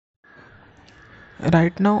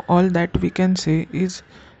Right now, all that we can say is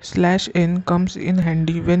slash n comes in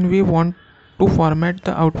handy when we want to format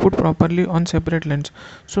the output properly on separate lines.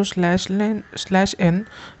 So slash n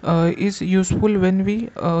is useful when we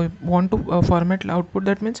want to format output.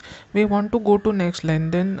 That means we want to go to next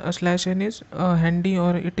line. Then slash n is handy,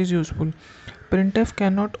 or it is useful. Printf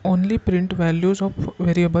cannot only print values of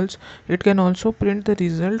variables, it can also print the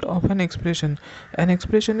result of an expression. An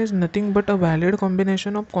expression is nothing but a valid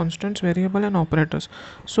combination of constants, variable and operators.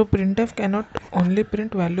 So printf cannot only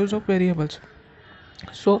print values of variables.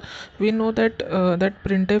 So we know that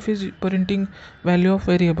printf is printing value of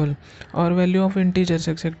variable or value of integers,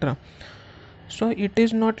 etc. So it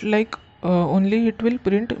is not like only it will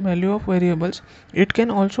print value of variables, it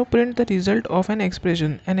can also print the result of an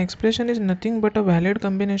expression. An expression is nothing but a valid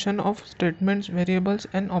combination of statements, variables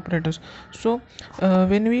and operators. So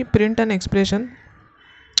when we print an expression,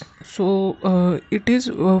 so it is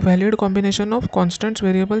a valid combination of constants,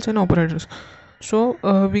 variables and operators. So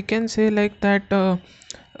we can say like that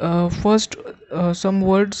first some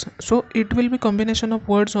words, so it will be combination of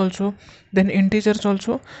words also, then integers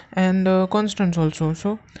also, and constants also,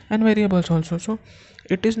 so and variables also. So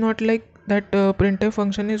it is not like that printf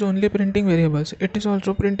function is only printing variables, it is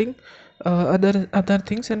also printing other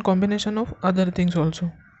things and combination of other things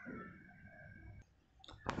also.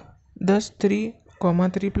 Thus 3 comma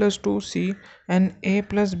 3 plus 2 c and a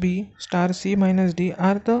plus b star c minus d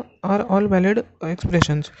are all valid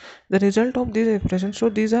expressions. The result of these expressions, so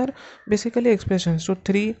these are basically expressions. So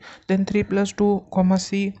 3, then 3 plus 2 comma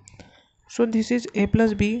c, so this is a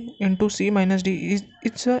plus b into c minus d, is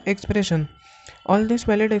it's a expression. All these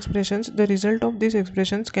valid expressions, the result of these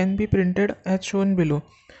expressions can be printed as shown below.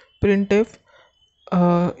 Printf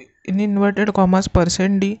uh, in inverted commas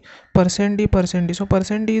percent d, percent d, percent d. So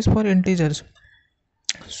percent d is for integers.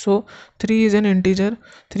 So 3 is an integer,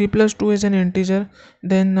 3 plus 2 is an integer,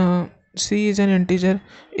 then c is an integer,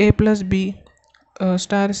 a plus b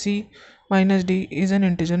star c minus d is an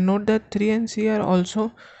integer. Note that 3 and c are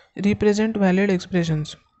also represent valid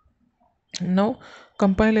expressions. Now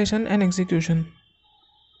compilation and execution.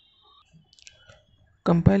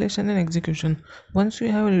 Compilation and execution. Once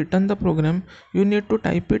you have written the program, you need to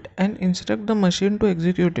type it and instruct the machine to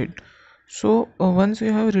execute it. So once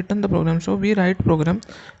you have written the program, so we write program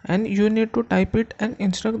and you need to type it and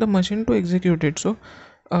instruct the machine to execute it. So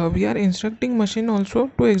we are instructing machine also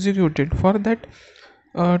to execute it. For that,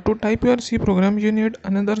 to type your C program, you need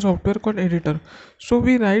another software called editor. So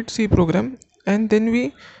we write C program and then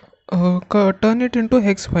we turn it into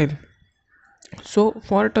hex file. So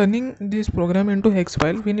for turning this program into hex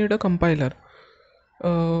file, we need a compiler.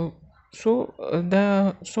 uh, so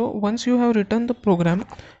once you have written the program,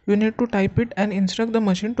 you need to type it and instruct the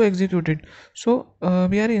machine to execute it. So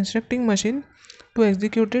we are instructing machine to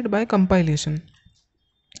execute it by compilation.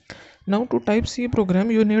 Now to type C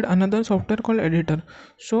program, you need another software called editor.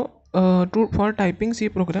 So for typing C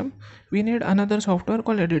program, we need another software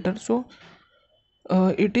called editor. So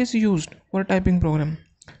it is used for typing program.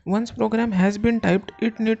 Once program has been typed,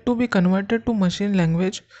 it need to be converted to machine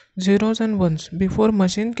language, zeros and ones, before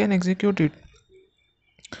machine can execute it.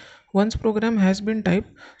 Once program has been typed,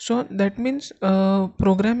 so that means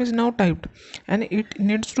program is now typed and it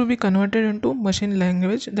needs to be converted into machine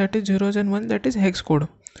language, that is zeros and ones, that is hex code,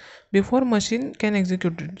 before machine can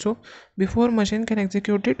execute it. So before machine can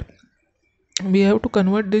execute it, we have to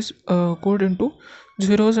convert this code into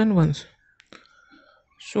zeros and ones.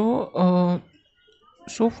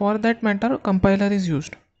 So for that matter, compiler is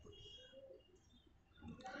used.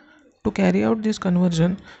 To carry out this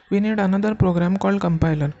conversion, we need another program called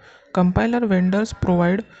compiler. Compiler vendors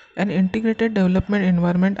provide an integrated development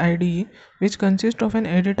environment IDE, which consists of an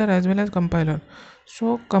editor as well as compiler.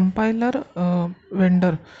 So compiler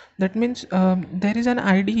vendor, that means there is an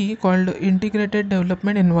IDE called integrated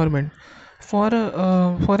development environment. For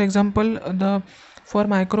example, the for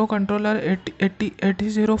microcontroller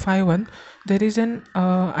 8051, there is an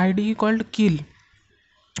IDE called Kill,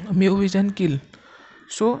 mu vision kill.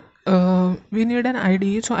 So we need an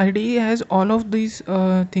IDE. So IDE has all of these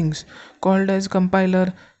things called as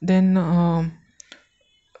compiler, then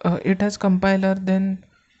it has compiler, then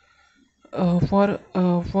for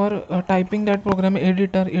typing that program,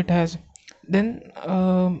 editor it has, then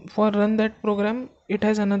for run that program it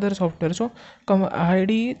has another software. So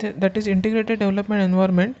IDE, that is integrated development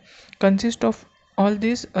environment, consists of all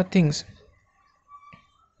these things.